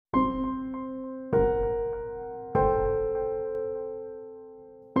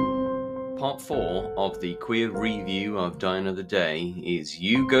Part 4 of the queer review of Die Another Day is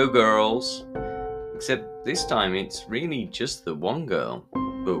You Go Girls. Except this time it's really just the one girl.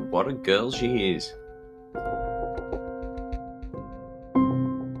 But what a girl she is.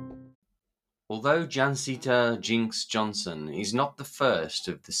 Although Jancita Jinx Johnson is not the first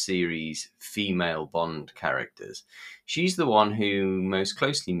of the series' female Bond characters, she's the one who most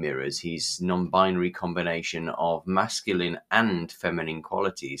closely mirrors his non-binary combination of masculine and feminine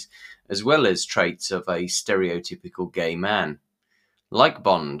qualities, as well as traits of a stereotypical gay man. Like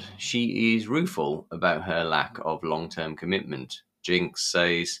Bond, she is rueful about her lack of long-term commitment. Jinx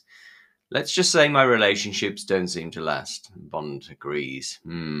says, "Let's just say my relationships don't seem to last." Bond agrees.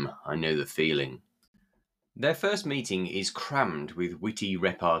 I know the feeling. Their first meeting is crammed with witty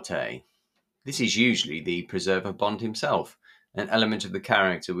repartee. This is usually the preserve of Bond himself, an element of the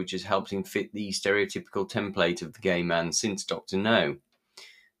character which has helped him fit the stereotypical template of the gay man since Dr. No.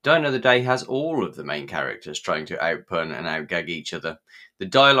 Die Another Day has all of the main characters trying to outpun and outgag each other. The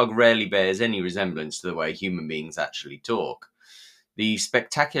dialogue rarely bears any resemblance to the way human beings actually talk. The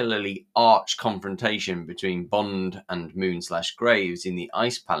spectacularly arch confrontation between Bond and Moon/Graves in the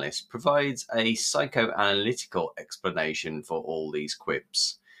Ice Palace provides a psychoanalytical explanation for all these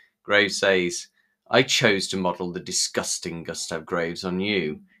quips. Graves says, "I chose to model the disgusting Gustav Graves on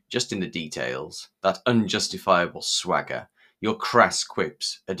you, just in the details. That unjustifiable swagger, your crass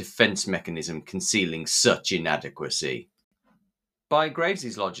quips, a defense mechanism concealing such inadequacy." By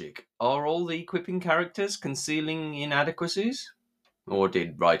Graves's logic, are all the quipping characters concealing inadequacies? Or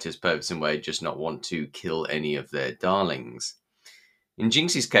did writers Purvis and Wade just not want to kill any of their darlings? In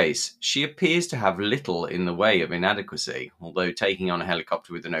Jinx's case, she appears to have little in the way of inadequacy, although taking on a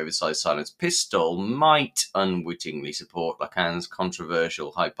helicopter with an oversized silenced pistol might unwittingly support Lacan's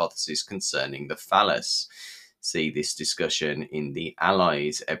controversial hypothesis concerning the phallus. See this discussion in the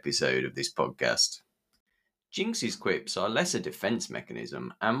Allies episode of this podcast. Jinx's quips are less a defense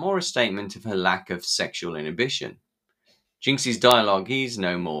mechanism and more a statement of her lack of sexual inhibition. Jinx's dialogue is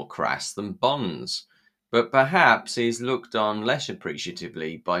no more crass than Bond's, but perhaps is looked on less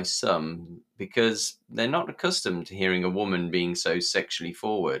appreciatively by some because they're not accustomed to hearing a woman being so sexually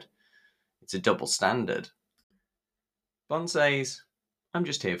forward. It's a double standard. Bond says, "I'm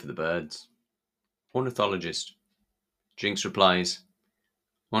just here for the birds." "Ornithologist." Jinx replies,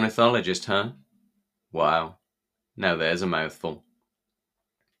 "Ornithologist, huh? Wow. Now there's a mouthful."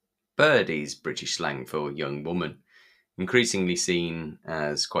 Bird is British slang for young woman, increasingly seen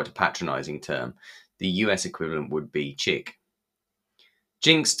as quite a patronising term. The US equivalent would be chick.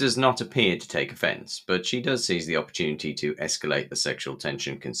 Jinx does not appear to take offence, but she does seize the opportunity to escalate the sexual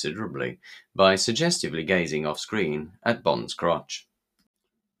tension considerably by suggestively gazing off-screen at Bond's crotch.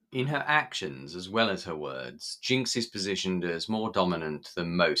 In her actions as well as her words, Jinx is positioned as more dominant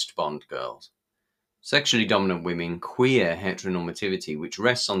than most Bond girls. Sexually dominant women queer heteronormativity which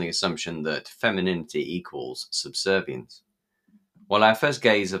rests on the assumption that femininity equals subservience. While our first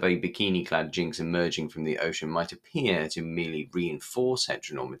gaze of a bikini-clad Jinx emerging from the ocean might appear to merely reinforce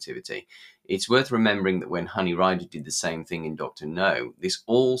heteronormativity, it's worth remembering that when Honey Rider did the same thing in Dr. No, this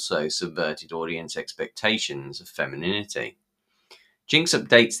also subverted audience expectations of femininity. Jinx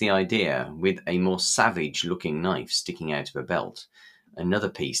updates the idea with a more savage-looking knife sticking out of her belt, another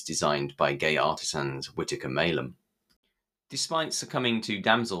piece designed by gay artisans Whittaker Malum. Despite succumbing to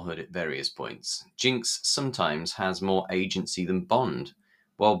damselhood at various points, Jinx sometimes has more agency than Bond.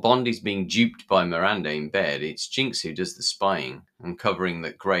 While Bond is being duped by Miranda in bed, it's Jinx who does the spying, uncovering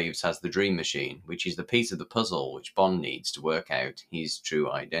that Graves has the dream machine, which is the piece of the puzzle which Bond needs to work out his true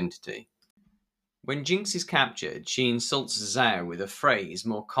identity. When Jinx is captured, she insults Zhao with a phrase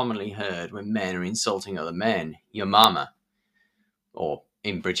more commonly heard when men are insulting other men, "your mama," or,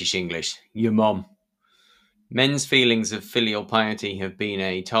 in British English, "your mom." Men's feelings of filial piety have been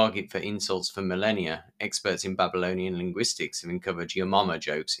a target for insults for millennia. Experts in Babylonian linguistics have uncovered "your mama"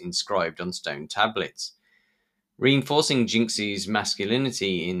 jokes inscribed on stone tablets. Reinforcing Jinx's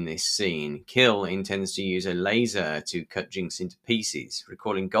masculinity in this scene, Kill intends to use a laser to cut Jinx into pieces,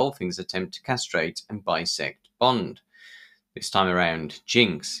 recalling Goldfinger's attempt to castrate and bisect Bond. This time around,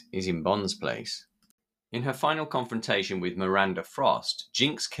 Jinx is in Bond's place. In her final confrontation with Miranda Frost,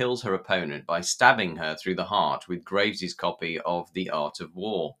 Jinx kills her opponent by stabbing her through the heart with Graves' copy of The Art of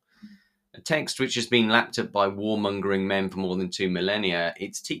War. A text which has been lapped up by warmongering men for more than 2 millennia,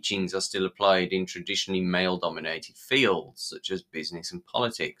 its teachings are still applied in traditionally male-dominated fields, such as business and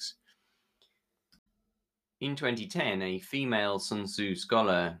politics. In 2010, a female Sun Tzu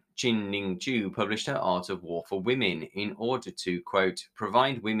scholar, Chin Ning Chu, published her Art of War for Women in order to, quote,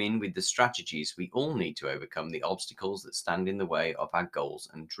 "provide women with the strategies we all need to overcome the obstacles that stand in the way of our goals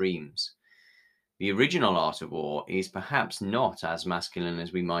and dreams." The original Art of War is perhaps not as masculine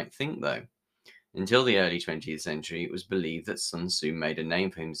as we might think, though. Until the early 20th century, it was believed that Sun Tzu made a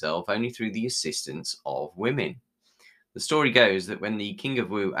name for himself only through the assistance of women. The story goes that when the King of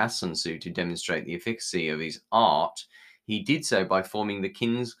Wu asked Sun Tzu to demonstrate the efficacy of his art, he did so by forming the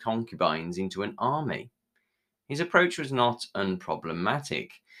king's concubines into an army. His approach was not unproblematic.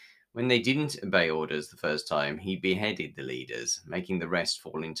 When they didn't obey orders the first time, he beheaded the leaders, making the rest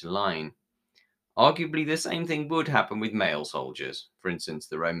fall into line. Arguably, the same thing would happen with male soldiers. For instance,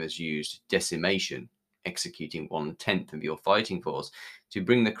 the Romans used decimation, executing 1/10 of your fighting force, to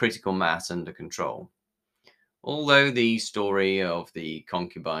bring the critical mass under control. Although the story of the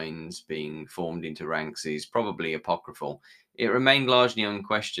concubines being formed into ranks is probably apocryphal, it remained largely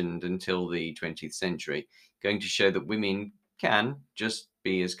unquestioned until the 20th century, going to show that women can just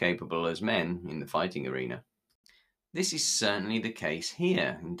be as capable as men in the fighting arena. This is certainly the case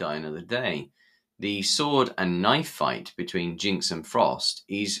here in Die Another Day. The sword and knife fight between Jinx and Frost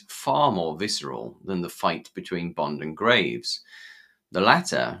is far more visceral than the fight between Bond and Graves. The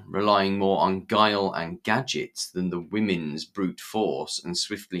latter relying more on guile and gadgets than the women's brute force and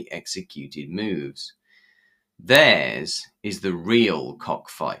swiftly executed moves. Theirs is the real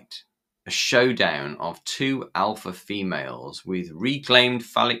cockfight, a showdown of two alpha females with reclaimed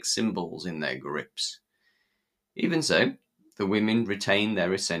phallic symbols in their grips. Even so, the women retain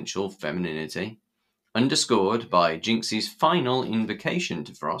their essential femininity, underscored by Jinx's final invocation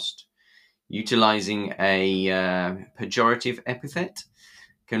to Frost, utilizing a pejorative epithet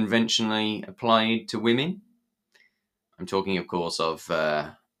conventionally applied to women. I'm talking, of course, of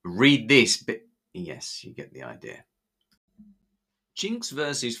read this, but yes, you get the idea. Jinx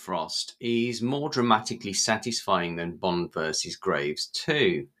versus Frost is more dramatically satisfying than Bond versus Graves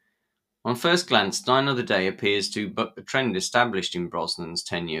too. On first glance, Die Another Day appears to buck the trend established in Brosnan's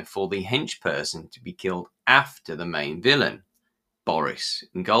tenure for the henchperson to be killed after the main villain. Boris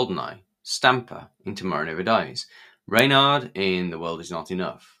in Goldeneye, Stamper in Tomorrow Never Dies, Reynard in The World Is Not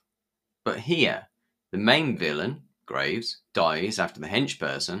Enough. But here, the main villain, Graves, dies after the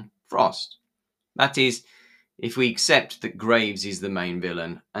henchperson, Frost. That is, if we accept that Graves is the main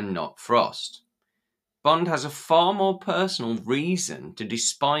villain and not Frost. Bond has a far more personal reason to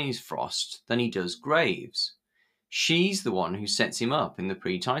despise Frost than he does Graves. She's the one who sets him up in the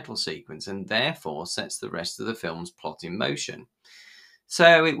pre-title sequence and therefore sets the rest of the film's plot in motion.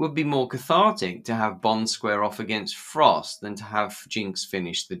 So it would be more cathartic to have Bond square off against Frost than to have Jinx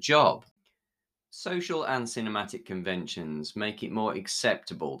finish the job. Social and cinematic conventions make it more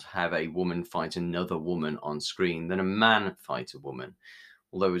acceptable to have a woman fight another woman on screen than a man fight a woman.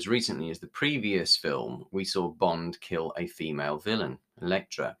 Although as recently as the previous film, we saw Bond kill a female villain,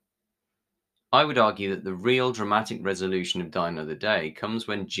 Elektra. I would argue that the real dramatic resolution of Die Another Day comes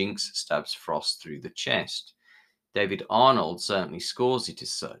when Jinx stabs Frost through the chest. David Arnold certainly scores it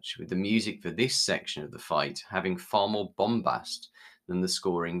as such, with the music for this section of the fight having far more bombast than the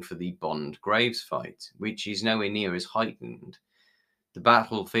scoring for the Bond-Graves fight, which is nowhere near as heightened. The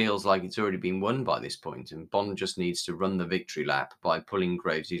battle feels like it's already been won by this point, and Bond just needs to run the victory lap by pulling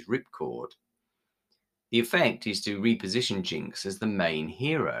Graves' ripcord. The effect is to reposition Jinx as the main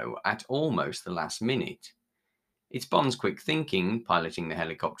hero at almost the last minute. It's Bond's quick thinking, piloting the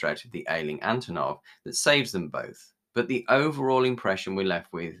helicopter out of the ailing Antonov, that saves them both, but the overall impression we're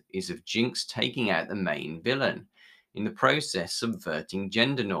left with is of Jinx taking out the main villain, in the process subverting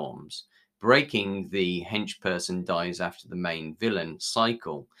gender norms, breaking the henchperson dies after the main villain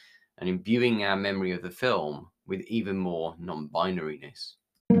cycle, and imbuing our memory of the film with even more non-binariness.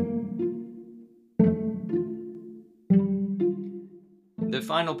 The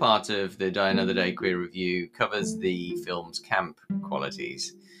final part of the Die Another Day queer review covers the film's camp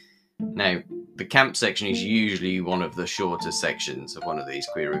qualities. Now, the camp section is usually one of the shorter sections of one of these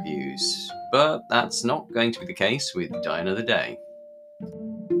queer reviews, but that's not going to be the case with Die Another Day.